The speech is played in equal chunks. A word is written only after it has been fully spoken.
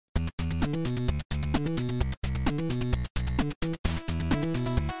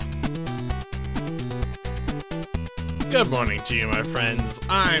Good morning to you, my friends.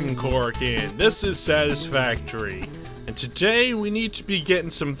 I'm Cork, and this is Satisfactory. And today we need to be getting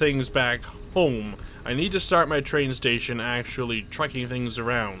some things back home. I need to start my train station actually trucking things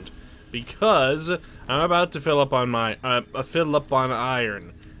around, because I'm about to fill up on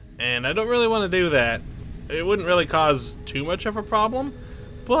iron, and I don't really want to do that. It wouldn't really cause too much of a problem,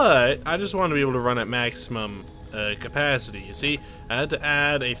 but I just want to be able to run at maximum capacity. You see, I had to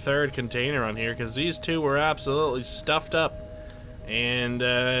add a third container on here because these two were absolutely stuffed up, and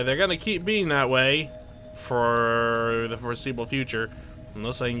they're gonna keep being that way for the foreseeable future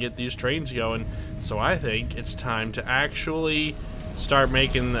unless I can get these trains going. So I think it's time to actually start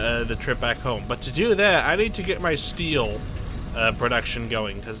making the trip back home. But to do that, I need to get my steel production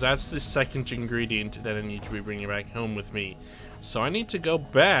going, because that's the second ingredient that I need to be bringing back home with me. So I need to go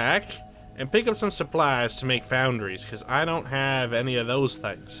back and pick up some supplies to make foundries, because I don't have any of those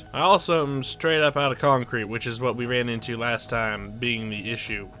things. I also am straight up out of concrete, which is what we ran into last time being the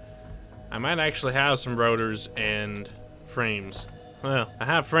issue. I might actually have some rotors and frames. Well, I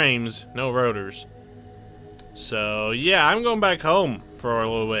have frames, no rotors. So yeah, I'm going back home for a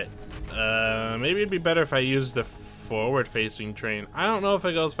little bit. Maybe it'd be better if I used the forward-facing train. I don't know if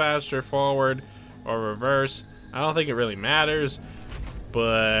it goes faster forward or reverse. I don't think it really matters,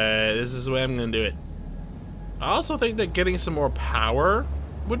 but this is the way I'm gonna do it. I also think that getting some more power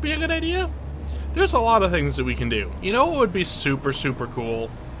would be a good idea. There's a lot of things that we can do. You know what would be super cool?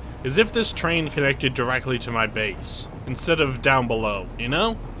 Is if this train connected directly to my base instead of down below, you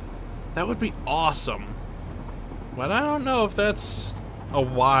know? That would be awesome. But I don't know if that's a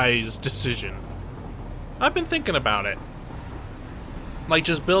wise decision. I've been thinking about it. Like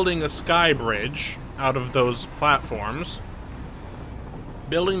just building a sky bridge out of those platforms,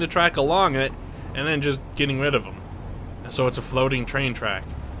 building the track along it, and then just getting rid of them. So it's a floating train track.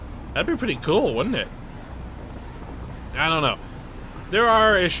 That'd be pretty cool, wouldn't it? I don't know. There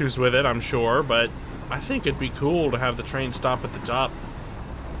are issues with it, I'm sure, but I think it'd be cool to have the train stop at the top.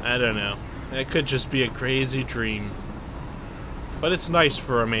 I don't know. It could just be a crazy dream. But it's nice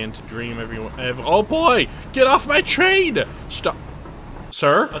for a man to dream oh boy! Get off my train! Stop.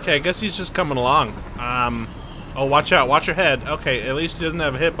 Sir? Okay, I guess he's just coming along. Oh, watch out, watch your head. Okay, at least he doesn't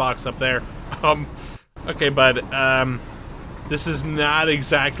have a hitbox up there. Okay, bud, this is not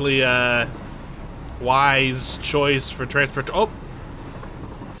exactly a wise choice for transport. Oh!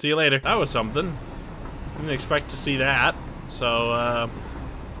 See you later. That was something. Didn't expect to see that. So,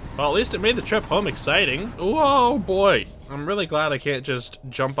 well, at least it made the trip home exciting. Oh boy. I'm really glad I can't just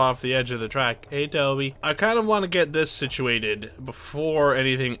jump off the edge of the track. Hey, Toby. I kind of want to get this situated before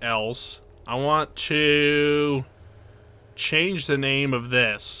anything else. I want to change the name of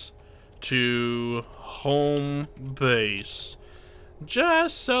this to Home Base,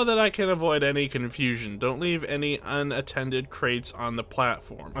 just so that I can avoid any confusion. Don't leave any unattended crates on the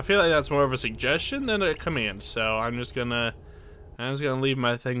platform. I feel like that's more of a suggestion than a command, so I'm just gonna leave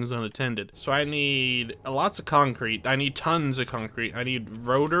my things unattended. So I need lots of concrete. I need tons of concrete. I need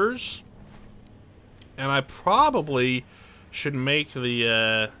rotors, and I probably should make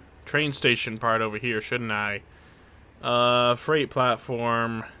the train station part over here, shouldn't I? Freight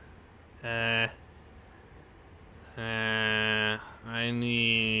platform. I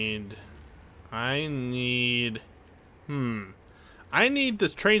need the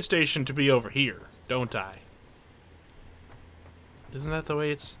train station to be over here, don't I? Isn't that the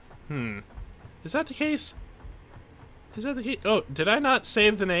way it's... Is that the case? Is that the case? Oh, did I not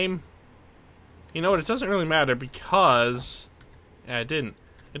save the name? You know what, it doesn't really matter because... Yeah, I didn't.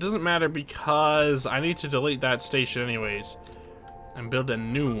 It doesn't matter because I need to delete that station anyways and build a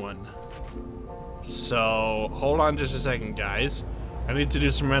new one. So, hold on just a second, guys. I need to do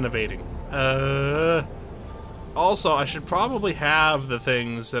some renovating. Also, I should probably have the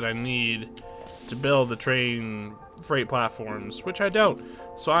things that I need to build the train freight platforms, which I don't.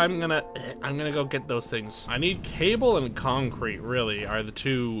 So I'm gonna go get those things. I need cable and concrete, really, are the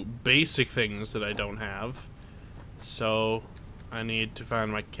two basic things that I don't have. So I need to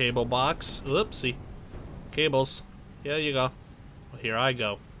find my cable box. Oopsie. Cables. Here you go. Well, here I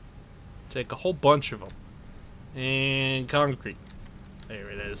go. Take a whole bunch of them. And concrete. There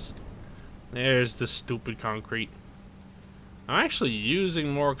it is. There's the stupid concrete. I'm actually using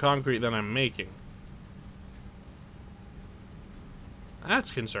more concrete than I'm making.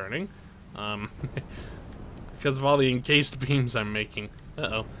 That's concerning. Because of all the encased beams I'm making.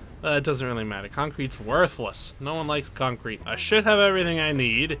 Uh-oh. It doesn't really matter. Concrete's worthless. No one likes concrete. I should have everything I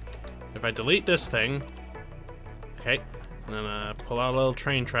need. If I delete this thing. Okay. And then pull out a little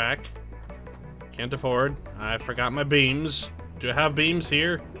train track. Can't afford. I forgot my beams. Do I have beams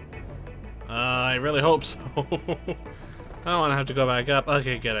here? I really hope so. I don't want to have to go back up.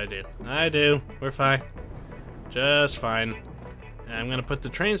 Okay, good, I do. I do. We're fine. Just fine. And I'm gonna put the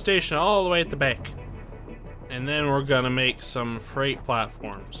train station all the way at the back. And then we're gonna make some freight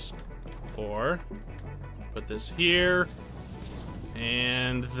platforms. Put this here.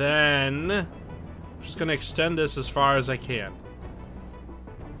 And then I'm just gonna extend this as far as I can.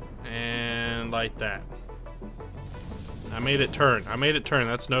 And like that. I made it turn. I made it turn.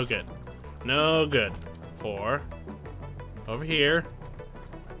 That's no good. No good. 4. Over here.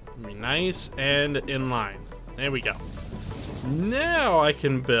 Be nice and in line. There we go. Now I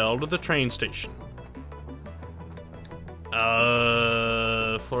can build the train station.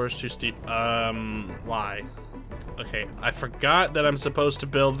 Floor is too steep. Why? Okay, I forgot that I'm supposed to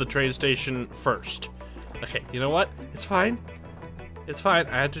build the train station first. Okay, you know what? It's fine. It's fine.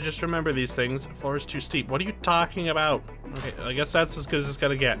 I had to just remember these things. Floor is too steep. What are you talking about? Okay, I guess that's as good as it's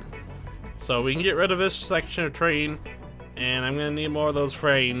gonna get. So we can get rid of this section of train, and I'm gonna need more of those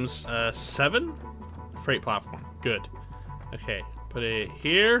frames. 7? Freight platform. Good. Okay, put it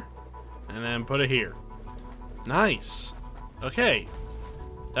here, and then put it here. Nice. Okay.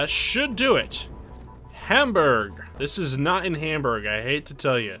 That should do it. Hamburg. This is not in Hamburg, I hate to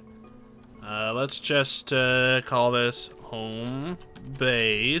tell you. Let's just call this home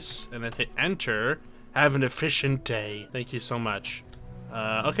base, and then hit enter. Have an efficient day. Thank you so much.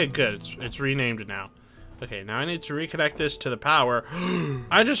 Okay, good. It's renamed now. Okay, now I need to reconnect this to the power.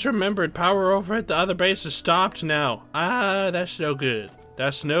 I just remembered power over at the other base is stopped now. Ah, that's no good.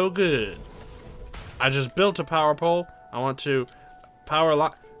 That's no good. I just built a power pole. I want to power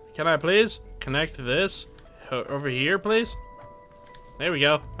line. Can I please connect this over here, please? There we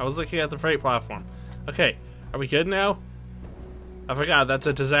go. I was looking at the freight platform. Okay, are we good now? I forgot, that's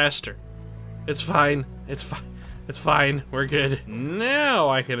a disaster. It's fine. It's fine. It's fine. We're good. Now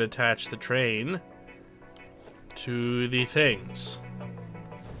I can attach the train to the things.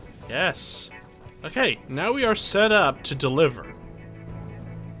 Yes. Okay, now we are set up to deliver.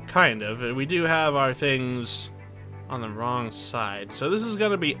 Kind of. We do have our things on the wrong side. So this is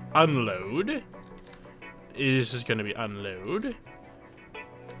going to be unload. This is going to be unload.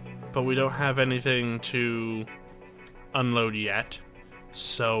 But we don't have anything to unload yet.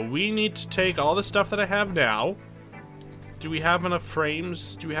 So we need to take all the stuff that I have now. Do we have enough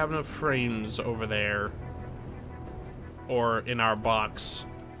frames? Do we have enough frames over there? Or in our box?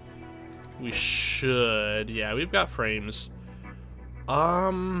 We should. Yeah, we've got frames.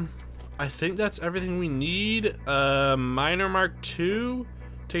 I think that's everything we need. Miner Mark II.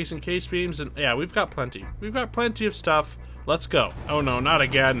 Take some case beams and yeah, we've got plenty. We've got plenty of stuff. Let's go. Oh no, not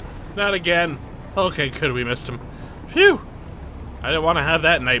again. Not again. Okay, good, we missed him. Phew. I didn't want to have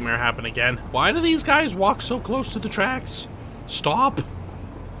that nightmare happen again. Why do these guys walk so close to the tracks? Stop.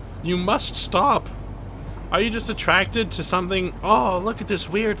 You must stop. Are you just attracted to something? Oh, look at this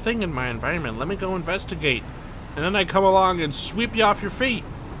weird thing in my environment. Let me go investigate. And then I come along and sweep you off your feet.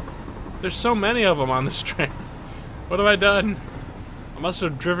 There's so many of them on this train. What have I done? I must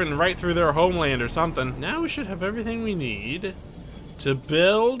have driven right through their homeland or something. Now we should have everything we need to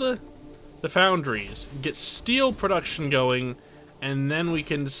build the foundries, get steel production going, and then we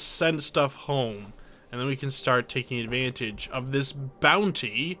can send stuff home. And then we can start taking advantage of this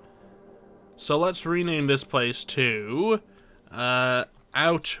bounty. So let's rename this place to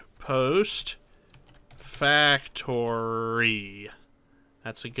Outpost Factory.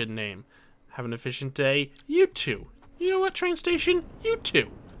 That's a good name. Have an efficient day. You too. You know what, train station? You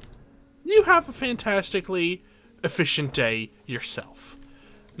too. You have a fantastically efficient day yourself.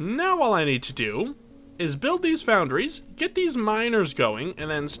 Now all I need to do is build these foundries, get these miners going, and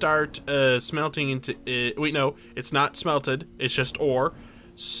then start smelting into... wait, no, it's not smelted. It's just ore.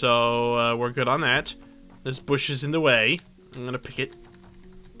 So we're good on that. This bush is in the way. I'm gonna pick it.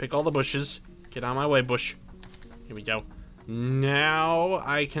 Pick all the bushes. Get out of my way, bush. Here we go. Now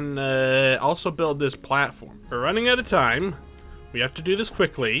I can also build this platform. We're running out of time. We have to do this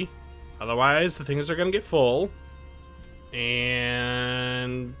quickly. Otherwise, the things are gonna get full.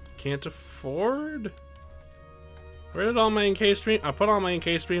 And can't afford? Where did all my encased beams? I put all my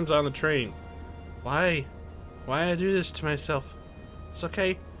encased beams on the train. Why? Why I do this to myself? It's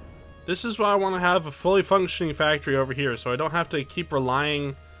okay. This is why I want to have a fully functioning factory over here, so I don't have to keep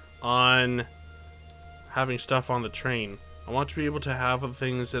relying on having stuff on the train. I want to be able to have the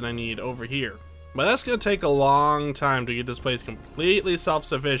things that I need over here. But that's going to take a long time to get this place completely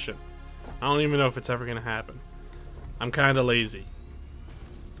self-sufficient. I don't even know if it's ever going to happen. I'm kind of lazy.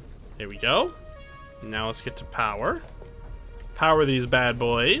 Here we go. Now let's get to power. Power these bad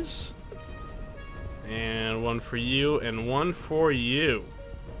boys. And one for you and one for you.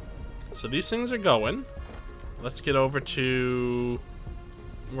 So these things are going. let's get over to...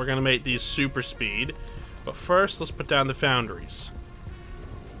 We're gonna make these super speed. But first, let's put down the foundries.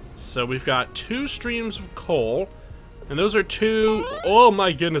 So we've got 2 streams of coal. And those are 2... Oh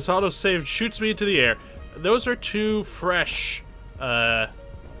my goodness, autosave shoots me into the air. Those are 2 fresh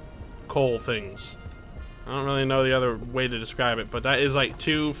coal things. I don't really know the other way to describe it, but that is like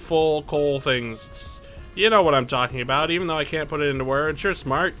 2 full coal things. You know what I'm talking about, even though I can't put it into words. You're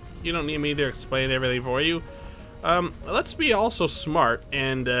smart. You don't need me to explain everything for you. Let's be also smart,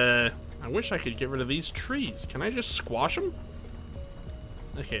 and I wish I could get rid of these trees. Can I just squash them?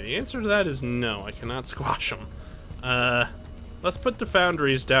 Okay, the answer to that is no, I cannot squash them. Let's put the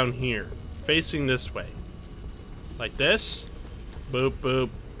foundries down here, facing this way. Like this. Boop, boop,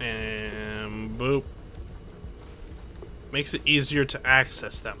 and boop. Makes it easier to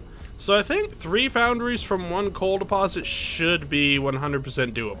access them. So I think 3 foundries from 1 coal deposit should be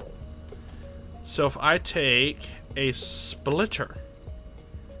 100% doable. So if I take a splitter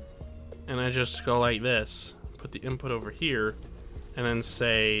and I just go like this, put the input over here, and then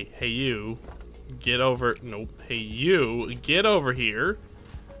say, hey you, get over, nope, hey you, get over here,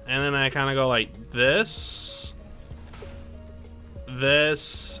 and then I kind of go like this,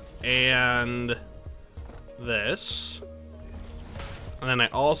 this, and this. And then I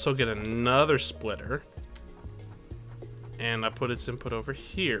also get another splitter. And I put its input over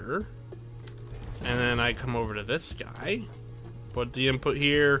here. And then I come over to this guy. Put the input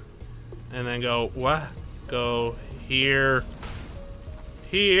here. And then go, what? Go here.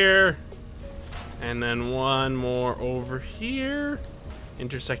 Here. And then one more over here.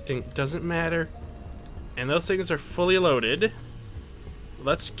 Intersecting, doesn't matter. And those things are fully loaded.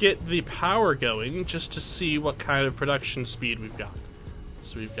 Let's get the power going just to see what kind of production speed we've got.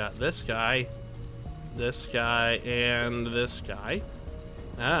 So we've got this guy, and this guy.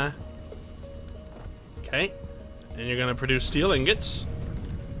 Ah. Okay. And you're gonna produce steel ingots.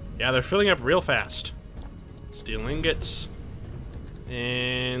 Yeah, they're filling up real fast. Steel ingots.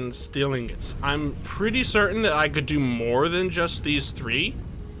 And steel ingots. I'm pretty certain that I could do more than just these 3.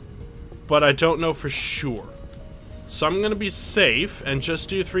 But I don't know for sure. So I'm gonna be safe and just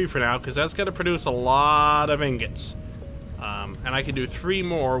do 3 for now, because that's gonna produce a lot of ingots. And I can do 3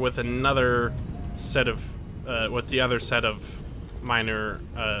 more with another set of, with the other set of miner,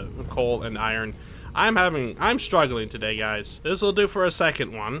 coal and iron. I'm struggling today, guys. This will do for a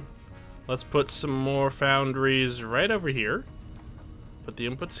second one. Let's put some more foundries right over here. Put the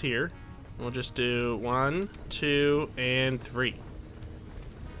inputs here. We'll just do 1, 2, and 3.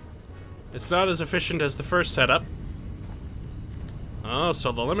 It's not as efficient as the first setup. Oh,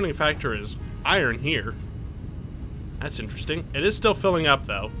 so the limiting factor is iron here. That's interesting. It is still filling up,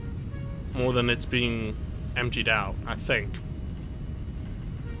 though. More than it's being emptied out, I think.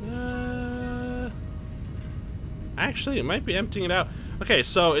 Actually, it might be emptying it out. Okay,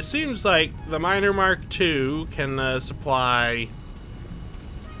 so it seems like the Miner Mark II can supply...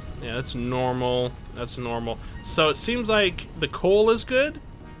 Yeah, that's normal. That's normal. So it seems like the coal is good,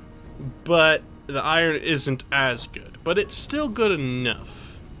 but the iron isn't as good. But it's still good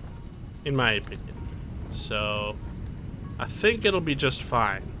enough, in my opinion. So... I think it'll be just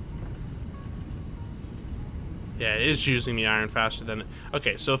fine. Yeah, it is using the iron faster than it.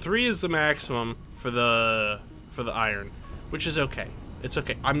 Okay, so 3 is the maximum for the iron, which is okay. It's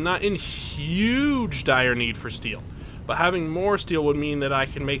okay. I'm not in huge dire need for steel, but having more steel would mean that I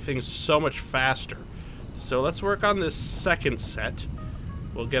can make things so much faster. So let's work on this second set.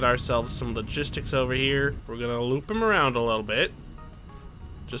 We'll get ourselves some logistics over here. We're gonna loop them around a little bit,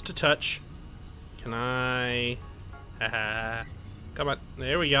 just a touch. Can I? Come on,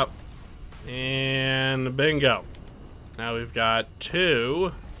 there we go. And bingo. Now we've got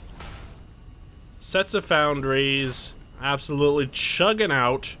 2 sets of foundries absolutely chugging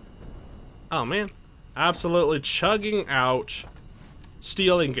out. Oh man, absolutely chugging out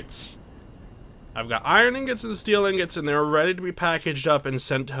steel ingots. I've got iron ingots and steel ingots, and they're ready to be packaged up and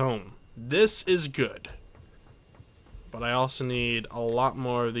sent home. This is good. But I also need a lot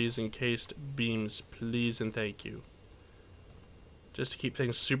more of these encased beams, please and thank you. Just to keep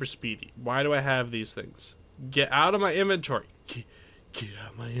things super speedy. Why do I have these things? Get out of my inventory. Get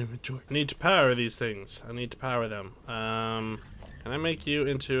out of my inventory. I need to power these things. I need to power them. Can I make you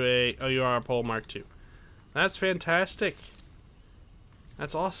into a... Oh, you are a pole Mark II. That's fantastic.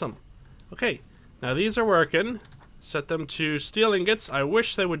 That's awesome. Okay, now these are working. Set them to steel ingots. I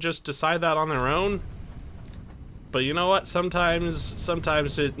wish they would just decide that on their own. But you know what?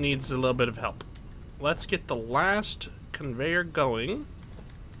 Sometimes it needs a little bit of help. Let's get the last conveyor going.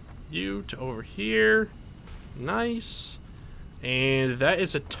 You to over here. Nice. And that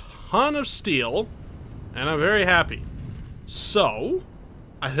is a ton of steel. And I'm very happy. So,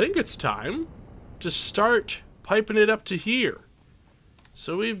 I think it's time to start piping it up to here.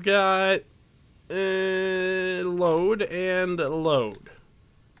 So we've got load and load.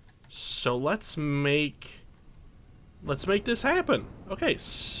 So let's make this happen. Okay,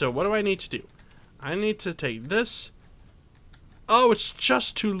 so what do I need to do? I need to take this. Oh, it's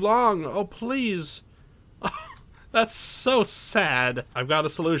just too long. Oh, please. That's so sad. I've got a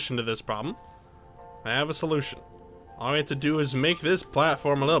solution to this problem. I have a solution. All I have to do is make this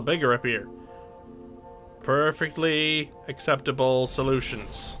platform a little bigger up here. Perfectly acceptable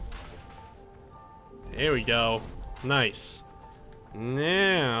solutions. There we go. Nice.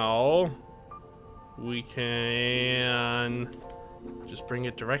 Now we can just bring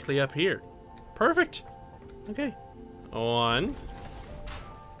it directly up here. Perfect. Okay. 1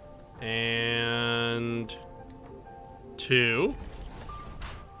 and 2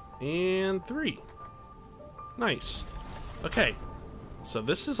 and 3. Nice. Okay. So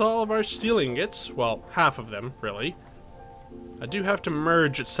this is all of our steel ingots. Well, half of them, really. I do have to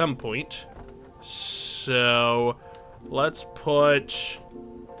merge at some point. So let's put...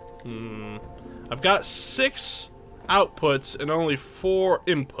 I've got 6 outputs and only 4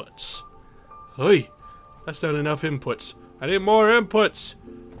 inputs. Hey, that's not enough inputs. I need more inputs.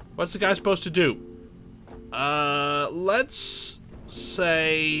 What's the guy supposed to do? Let's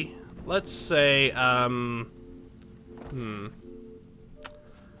say,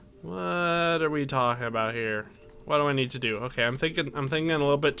 what are we talking about here? What do I need to do? Okay, I'm thinking a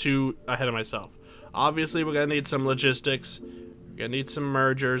little bit too ahead of myself. Obviously, we're gonna need some logistics. We're gonna need some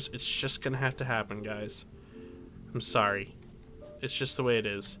mergers. It's just gonna have to happen, guys. I'm sorry. It's just the way it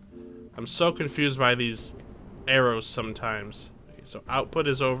is. I'm so confused by these arrows sometimes. Okay, so output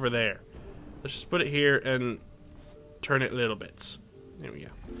is over there. Let's just put it here and turn it little bits. There we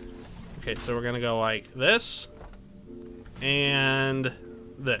go. Okay, so we're gonna go like this and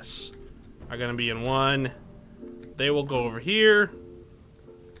this are gonna be in one. They will go over here.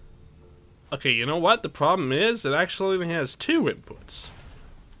 Okay, you know what? The problem is it actually only has 2 inputs.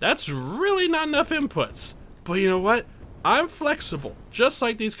 That's really not enough inputs. But you know what? I'm flexible, just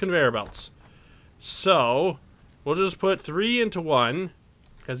like these conveyor belts. So, we'll just put 3 into 1,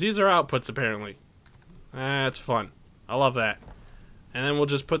 because these are outputs apparently. That's fun. I love that. And then we'll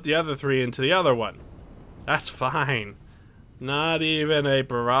just put the other 3 into the other one. That's fine. Not even a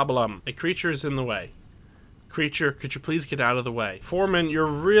problem. A creature is in the way. Creature, could you please get out of the way? Foreman, you're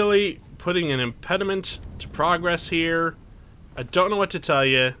really putting an impediment to progress here. I don't know what to tell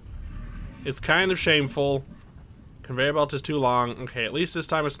you. It's kind of shameful. Conveyor belt is too long. Okay, at least this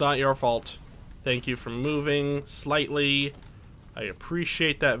time it's not your fault. Thank you for moving slightly. I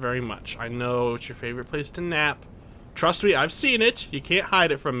appreciate that very much. I know it's your favorite place to nap. Trust me, I've seen it. You can't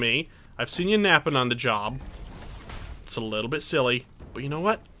hide it from me. I've seen you napping on the job. It's a little bit silly, but you know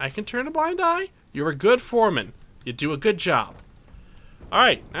what? I can turn a blind eye. You're a good foreman. You do a good job.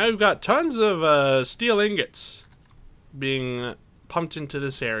 Alright, now we've got tons of steel ingots being pumped into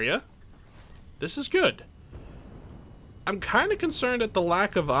this area. This is good. I'm kind of concerned at the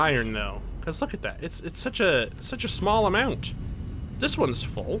lack of iron, though. Because look at that. It's such a small amount. This one's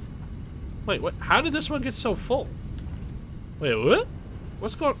full. Wait, what? How did this one get so full? Wait, what?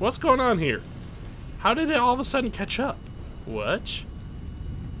 What's going on here? How did it all of a sudden catch up? What?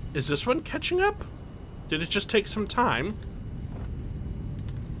 Is this one catching up? Did it just take some time?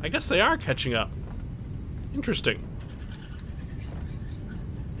 I guess they are catching up. Interesting.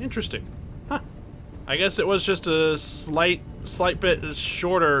 Interesting. Huh. I guess it was just a slight bit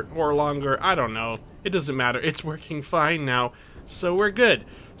shorter or longer. I don't know. It doesn't matter. It's working fine now. So we're good.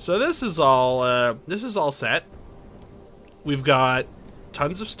 So this is all set. We've got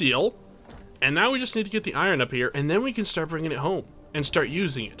tons of steel. And now we just need to get the iron up here, and then we can start bringing it home and start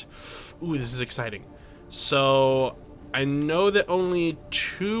using it. Ooh, this is exciting. So, I know that only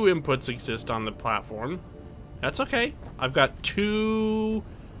 2 inputs exist on the platform. That's okay. I've got 2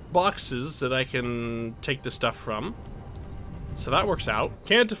 boxes that I can take the stuff from. So that works out.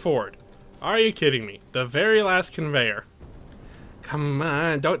 Can't afford. Are you kidding me? The very last conveyor. Come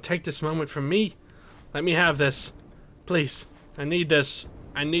on, don't take this moment from me. Let me have this. Please. I need this.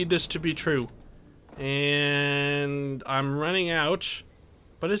 I need this to be true. And I'm running out.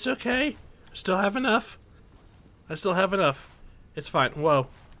 But it's okay. I still have enough. I still have enough. It's fine. Whoa.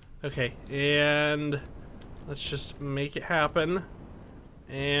 Okay. And let's just make it happen.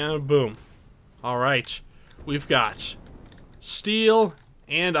 And boom. Alright. We've got steel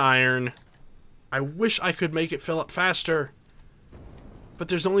and iron. I wish I could make it fill up faster. But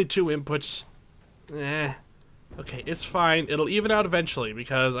there's only 2 inputs. Okay, it's fine. It'll even out eventually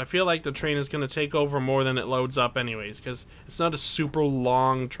because I feel like the train is going to take over more than it loads up anyways because it's not a super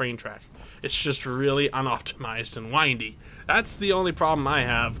long train track. It's just really unoptimized and windy. That's the only problem I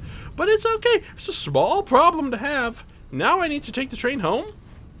have. But it's okay. It's a small problem to have. Now I need to take the train home,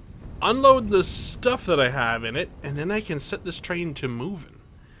 unload the stuff that I have in it, and then I can set this train to moving.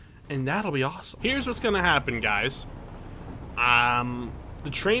 And that'll be awesome. Here's what's going to happen, guys. The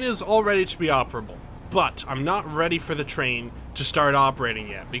train is all ready to be operable. But I'm not ready for the train to start operating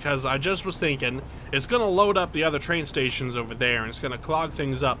yet because I just was thinking it's going to load up the other train stations over there and it's going to clog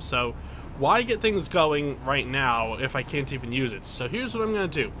things up. So why get things going right now if I can't even use it? So here's what I'm going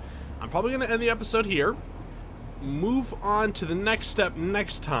to do. I'm probably going to end the episode here, move on to the next step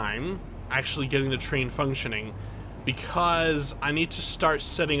next time, actually getting the train functioning, because I need to start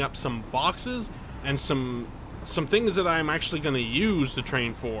setting up some boxes and some things that I'm actually going to use the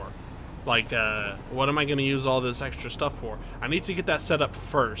train for. Like, what am I going to use all this extra stuff for? I need to get that set up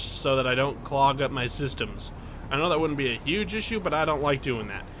first so that I don't clog up my systems. I know that wouldn't be a huge issue, but I don't like doing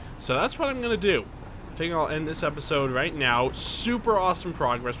that. So that's what I'm going to do. I think I'll end this episode right now. Super awesome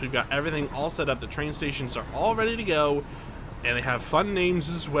progress. We've got everything all set up. The train stations are all ready to go. And they have fun names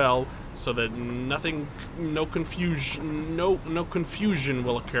as well, so that no confusion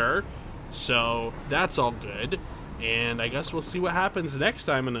will occur. So that's all good. And I guess we'll see what happens next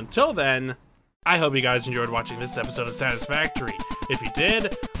time. And until then, I hope you guys enjoyed watching this episode of Satisfactory. If you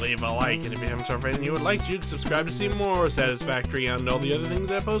did, leave a like. And if you haven't already and you would like to, subscribe to see more Satisfactory and all the other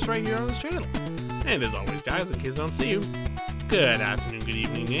things I post right here on this channel. And as always, guys, in case I don't see you, good afternoon, good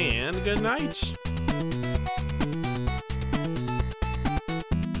evening, and good night.